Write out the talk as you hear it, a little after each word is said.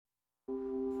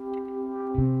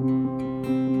Welcome.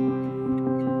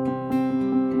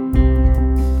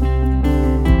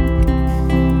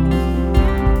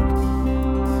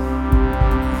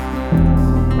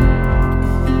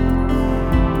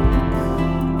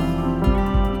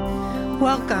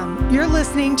 You're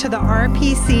listening to the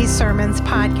RPC Sermons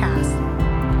podcast.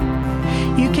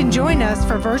 You can join us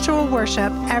for virtual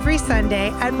worship every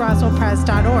Sunday at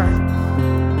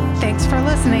roswellpres.org. Thanks for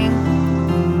listening.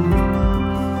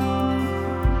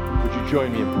 Would you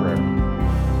join me in prayer?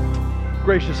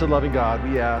 Gracious and loving God,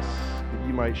 we ask that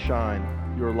you might shine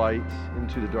your light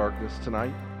into the darkness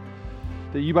tonight,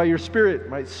 that you by your Spirit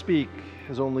might speak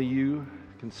as only you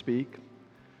can speak.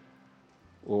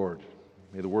 Lord,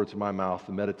 may the words of my mouth,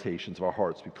 the meditations of our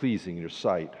hearts be pleasing in your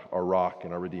sight, our rock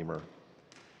and our Redeemer.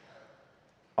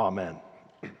 Amen.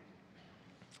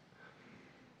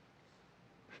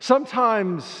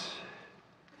 Sometimes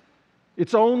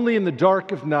it's only in the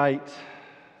dark of night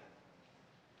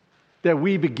that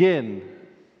we begin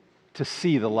to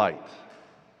see the light.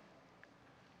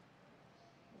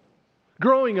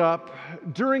 Growing up,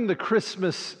 during the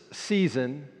Christmas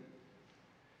season,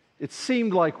 it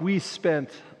seemed like we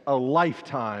spent a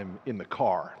lifetime in the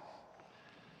car.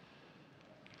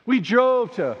 We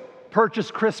drove to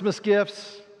purchase Christmas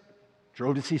gifts,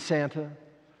 drove to see Santa,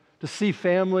 to see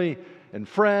family and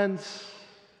friends.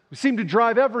 We seemed to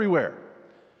drive everywhere.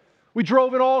 We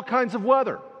drove in all kinds of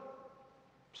weather.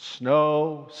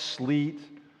 Snow, sleet,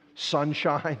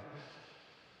 sunshine.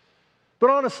 But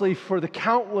honestly, for the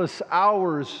countless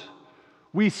hours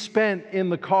we spent in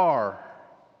the car,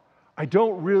 I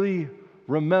don't really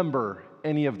remember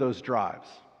any of those drives.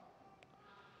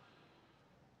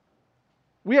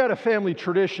 We had a family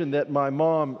tradition that my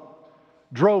mom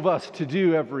drove us to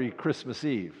do every Christmas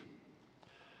Eve.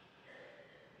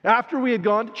 After we had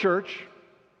gone to church,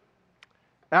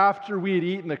 after we had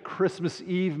eaten a Christmas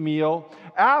Eve meal,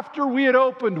 after we had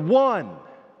opened one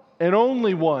and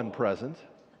only one present,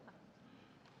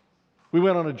 we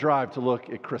went on a drive to look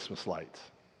at Christmas lights.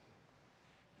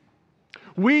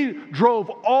 We drove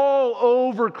all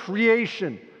over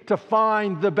creation to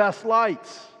find the best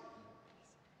lights.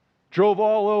 Drove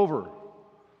all over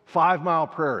 5 Mile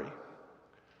Prairie.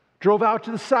 Drove out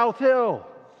to the South Hill.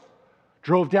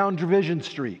 Drove down Division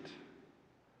Street.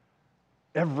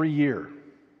 Every year.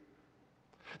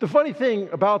 The funny thing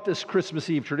about this Christmas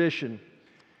Eve tradition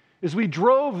is we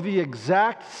drove the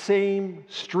exact same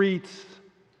streets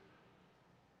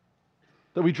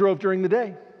that we drove during the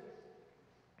day.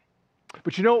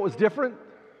 But you know what was different?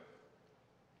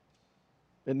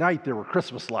 At night, there were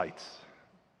Christmas lights.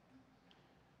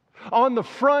 On the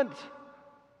front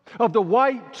of the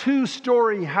white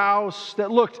 2-story house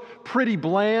that looked pretty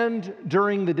bland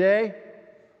during the day,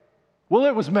 well,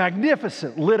 it was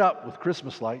magnificent, lit up with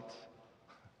Christmas lights.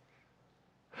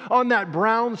 On that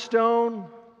brownstone,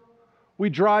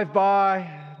 we drive by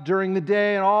during the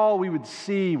day, and all we would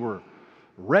see were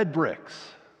red bricks.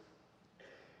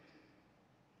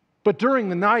 But during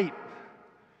the night,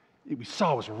 we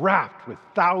saw was wrapped with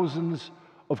thousands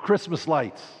of Christmas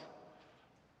lights.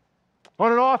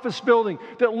 On an office building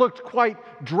that looked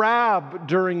quite drab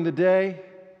during the day,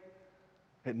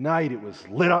 at night it was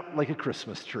lit up like a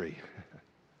Christmas tree.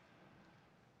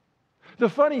 The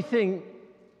funny thing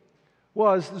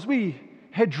was, as we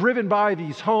had driven by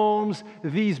these homes,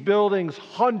 these buildings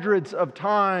hundreds of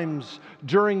times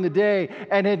during the day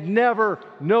and had never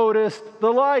noticed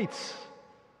the lights.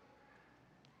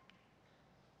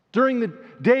 During the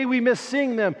day, we missed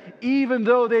seeing them, even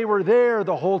though they were there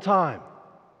the whole time.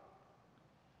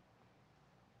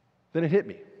 Then it hit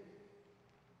me.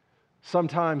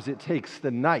 Sometimes it takes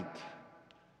the night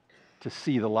to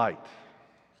see the light.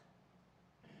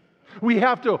 We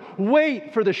have to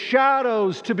wait for the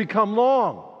shadows to become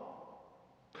long.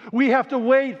 We have to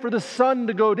wait for the sun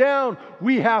to go down.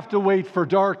 We have to wait for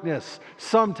darkness.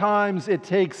 Sometimes it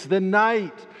takes the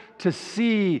night to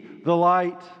see the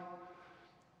light.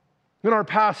 In our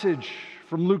passage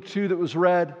from Luke 2 that was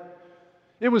read,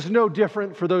 it was no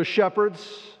different for those shepherds.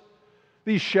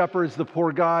 These shepherds, the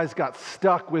poor guys, got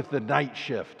stuck with the night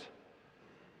shift.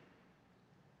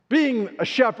 Being a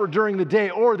shepherd during the day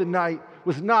or the night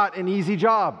was not an easy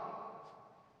job.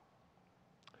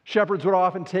 Shepherds would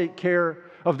often take care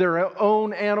of their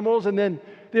own animals, and then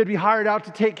they'd be hired out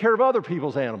to take care of other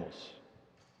people's animals.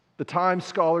 The Times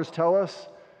scholars tell us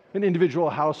an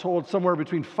individual household somewhere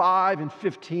between 5 and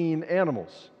 15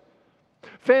 animals.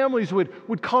 Families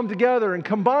would come together and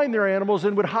combine their animals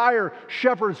and would hire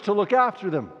shepherds to look after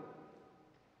them.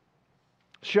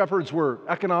 Shepherds were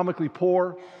economically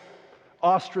poor,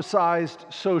 ostracized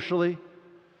socially.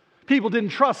 People didn't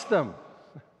trust them.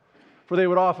 for they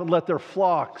would often let their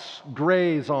flocks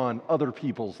graze on other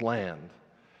people's land.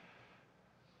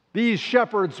 These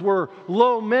shepherds were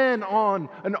low men on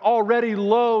an already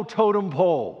low totem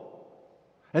pole,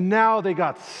 and now they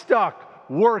got stuck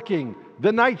working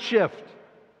the night shift.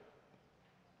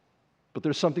 But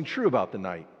there's something true about the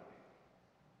night.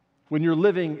 When you're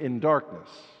living in darkness,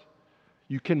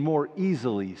 you can more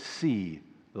easily see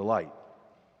the light.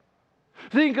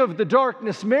 Think of the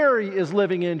darkness Mary is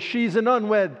living in. She's an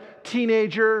unwed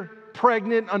teenager,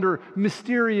 pregnant under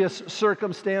mysterious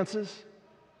circumstances.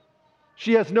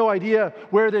 She has no idea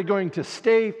where they're going to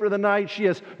stay for the night. She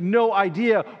has no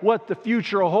idea what the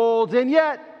future holds. And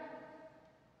yet,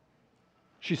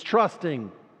 she's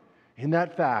trusting in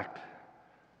that fact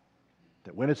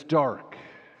that when it's dark,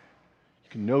 you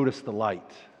can notice the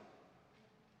light.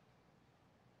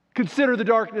 Consider the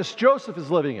darkness Joseph is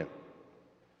living in.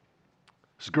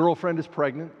 His girlfriend is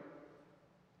pregnant.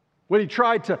 When he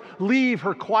tried to leave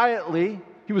her quietly,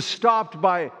 he was stopped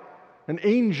by an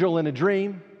angel in a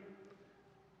dream.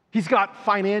 He's got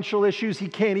financial issues. He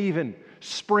can't even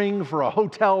spring for a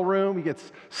hotel room. He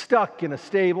gets stuck in a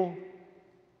stable.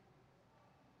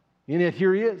 And yet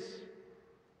here he is,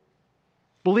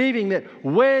 believing that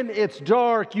when it's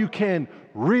dark, you can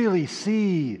really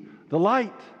see the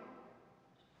light.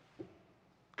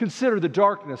 Consider the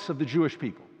darkness of the Jewish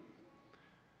people.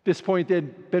 At this point,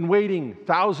 they'd been waiting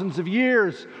thousands of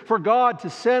years for God to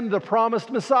send the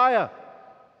promised Messiah.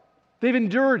 They've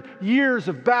endured years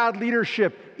of bad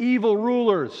leadership, evil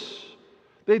rulers.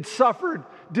 They'd suffered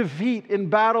defeat in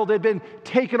battle. They'd been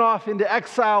taken off into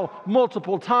exile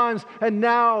multiple times, and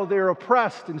now they're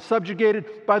oppressed and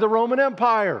subjugated by the Roman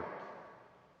Empire.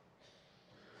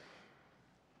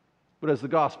 But as the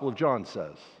Gospel of John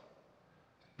says,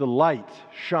 the light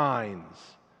shines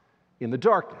in the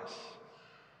darkness.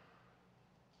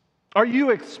 Are you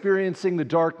experiencing the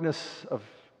darkness of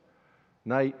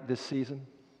night this season?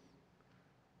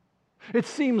 It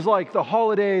seems like the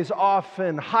holidays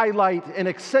often highlight and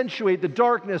accentuate the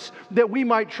darkness that we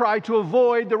might try to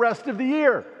avoid the rest of the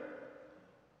year.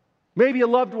 Maybe a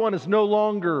loved one is no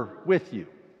longer with you,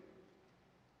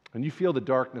 and you feel the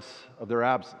darkness of their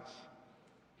absence.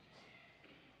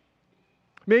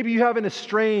 Maybe you have an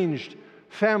estranged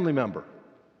family member,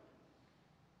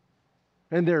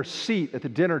 and their seat at the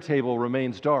dinner table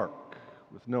remains dark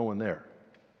with no one there.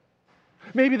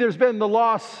 Maybe there's been the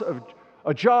loss of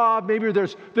a job. Maybe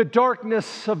there's the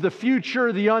darkness of the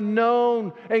future, the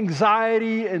unknown,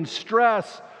 anxiety and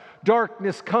stress.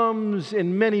 Darkness comes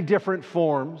in many different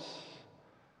forms.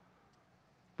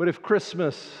 But if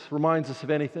Christmas reminds us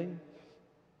of anything,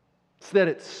 it's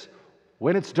that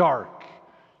when it's dark,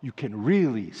 you can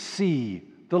really see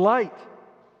the light.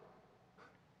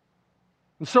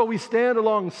 And so we stand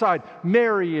alongside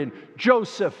Mary and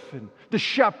Joseph and the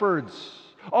shepherds,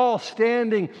 all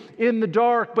standing in the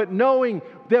dark, but knowing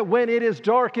that when it is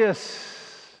darkest,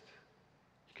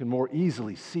 you can more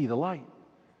easily see the light.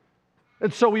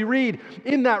 And so we read,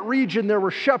 in that region there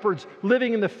were shepherds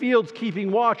living in the fields,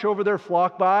 keeping watch over their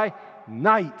flock by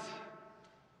night.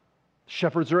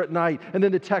 Shepherds are at night. And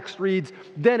then the text reads,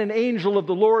 then an angel of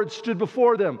the Lord stood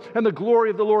before them, and the glory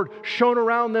of the Lord shone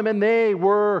around them, and they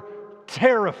were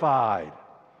terrified.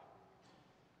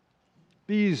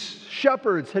 These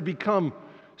shepherds had become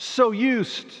so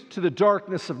used to the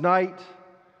darkness of night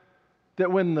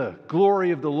that when the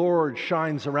glory of the Lord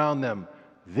shines around them,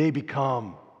 they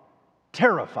become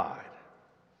terrified.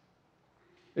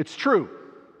 It's true.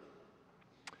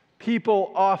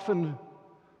 People often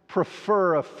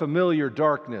prefer a familiar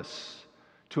darkness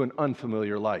to an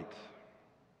unfamiliar light.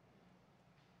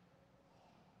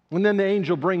 And then the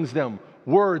angel brings them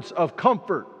words of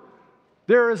comfort.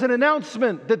 There is an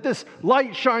announcement that this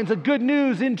light shines a good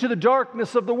news into the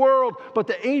darkness of the world. But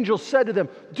the angel said to them,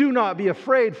 do not be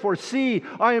afraid, for see,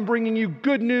 I am bringing you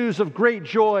good news of great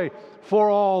joy for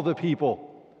all the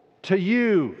people. To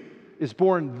you is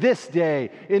born this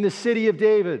day in the city of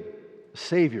David a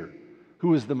Savior,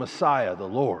 who is the Messiah, the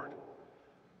Lord.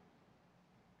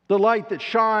 The light that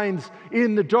shines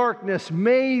in the darkness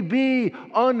may be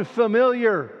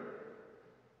unfamiliar.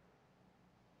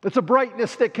 It's a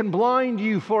brightness that can blind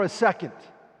you for a second.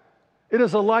 It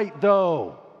is a light,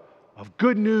 though, of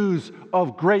good news,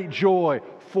 of great joy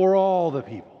for all the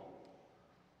people.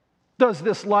 Does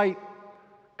this light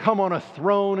come on a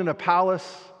throne in a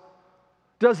palace?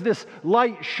 Does this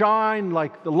light shine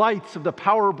like the lights of the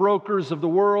power brokers of the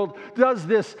world? Does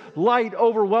this light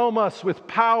overwhelm us with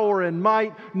power and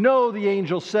might? No, the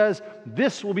angel says,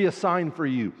 this will be a sign for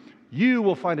you. You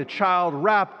will find a child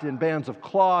wrapped in bands of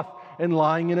cloth and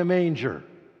lying in a manger.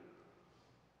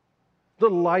 The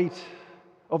light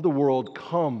of the world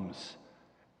comes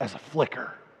as a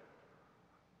flicker.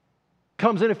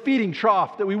 Comes in a feeding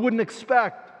trough that we wouldn't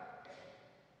expect.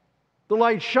 The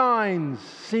light shines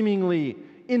seemingly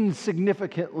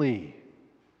insignificantly.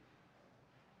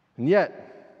 And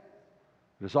yet,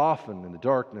 it is often in the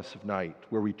darkness of night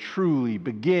where we truly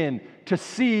begin to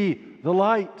see the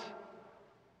light.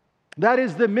 That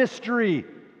is the mystery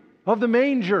of the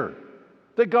manger,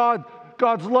 that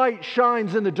God's light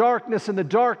shines in the darkness, and the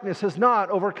darkness has not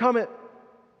overcome it.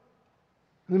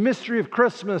 The mystery of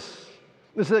Christmas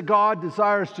is that God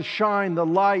desires to shine the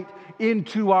light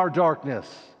into our darkness.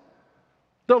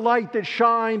 The light that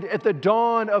shined at the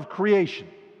dawn of creation.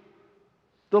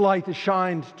 The light that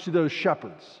shined to those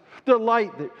shepherds. The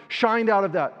light that shined out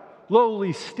of that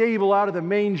lowly stable, out of the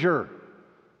manger.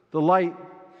 The light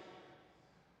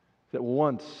that will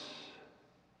once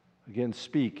again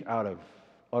speak out of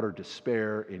utter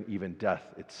despair and even death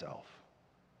itself.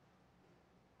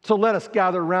 So let us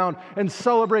gather around and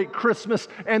celebrate Christmas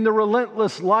and the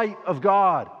relentless light of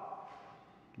God.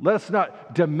 Let us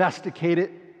not domesticate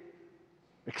it,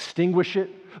 extinguish it.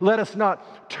 Let us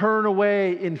not turn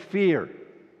away in fear.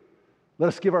 Let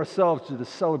us give ourselves to the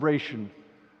celebration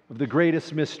of the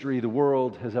greatest mystery the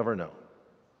world has ever known.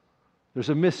 There's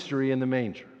a mystery in the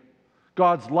manger.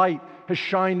 God's light has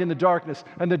shined in the darkness,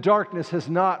 and the darkness has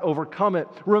not overcome it.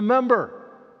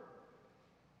 Remember,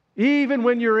 even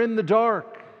when you're in the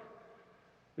dark,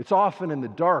 it's often in the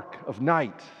dark of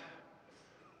night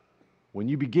when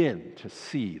you begin to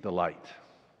see the light.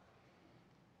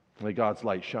 May God's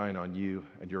light shine on you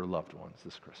and your loved ones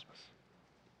this Christmas.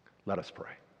 Let us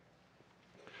pray.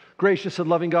 Gracious and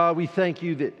loving God, we thank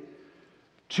you that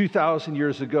 2,000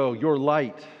 years ago, your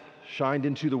light shined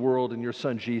into the world in your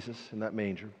Son Jesus in that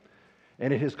manger,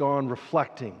 and it has gone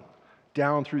reflecting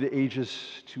down through the ages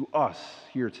to us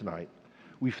here tonight.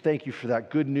 We thank you for that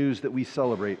good news that we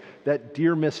celebrate, that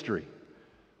dear mystery,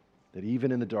 that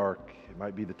even in the dark, it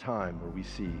might be the time where we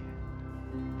see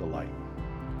the light.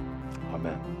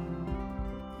 Amen.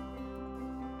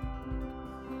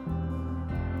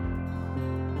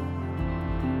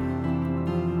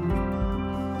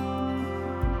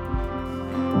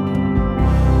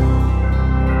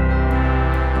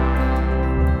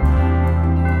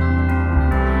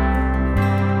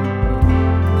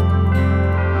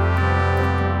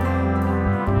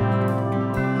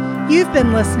 You've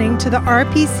been listening to the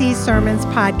RPC Sermons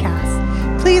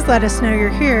podcast. Please let us know you're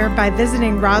here by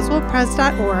visiting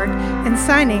roswellpress.org and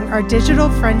signing our digital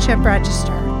friendship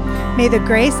register. May the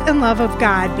grace and love of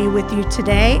God be with you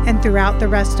today and throughout the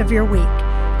rest of your week.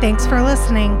 Thanks for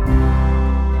listening.